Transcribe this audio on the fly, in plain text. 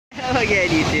Again,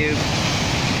 YouTube.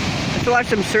 Let's watch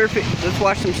some surfing. Let's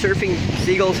watch some surfing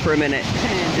seagulls for a minute.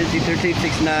 Disney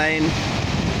 1369,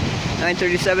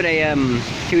 9:37 a.m.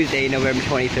 Tuesday, November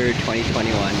 23rd,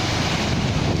 2021.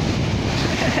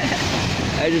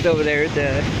 I was just over there at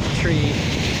the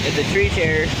tree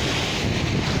chair,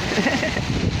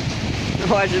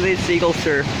 watching these seagulls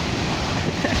surf.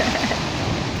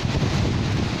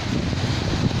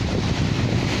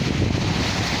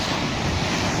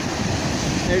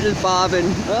 They're just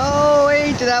bobbing. Oh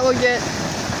wait, did that one get?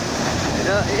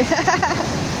 Yeah.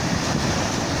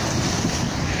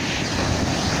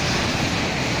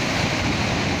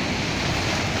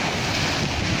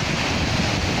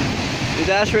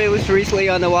 Disaster was recently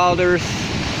on the Wild Earth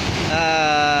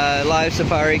live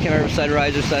safari. Came over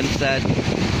sunrise or sunset.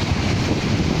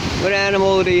 What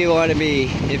animal do you want to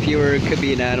be if you could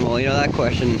be an animal? You know that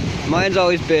question. Mine's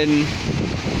always been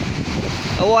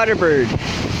a water bird.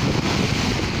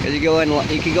 Because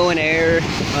you can go in air,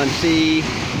 on sea,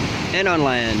 and on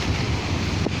land.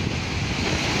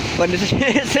 But in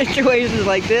situations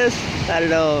like this, I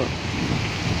don't know.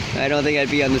 I don't think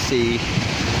I'd be on the sea.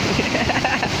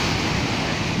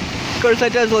 Of course,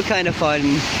 that does look kind of fun.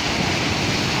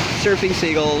 Surfing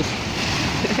seagulls.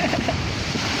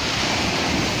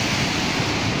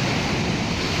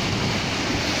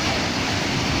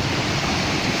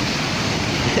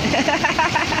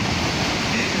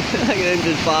 Look at them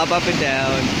just bob up and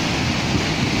down.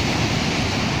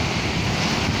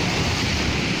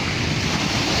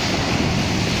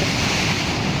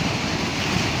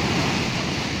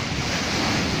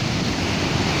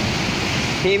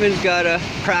 Heeman's gotta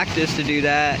practice to do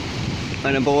that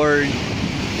on a board.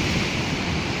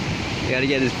 You gotta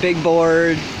get this big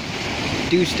board,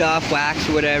 do stuff, wax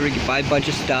or whatever, buy a bunch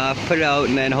of stuff, put it out,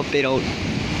 and then hope they don't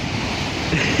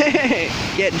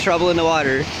get in trouble in the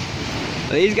water.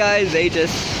 But these guys, they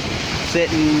just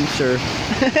sit and surf.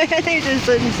 They just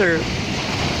sit and surf.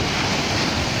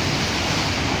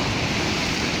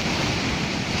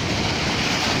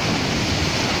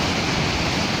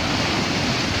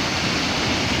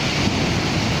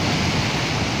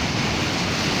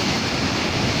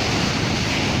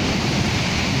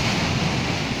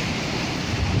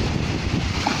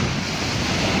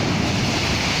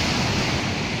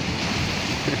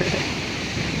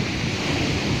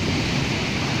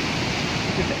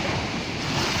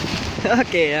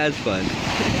 Okay, that's fun.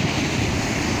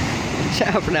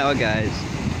 Ciao for now, guys.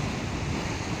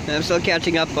 I'm still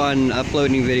catching up on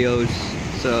uploading videos,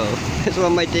 so this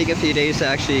one might take a few days to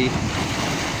actually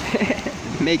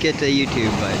make it to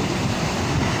YouTube, but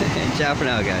ciao for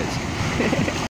now, guys.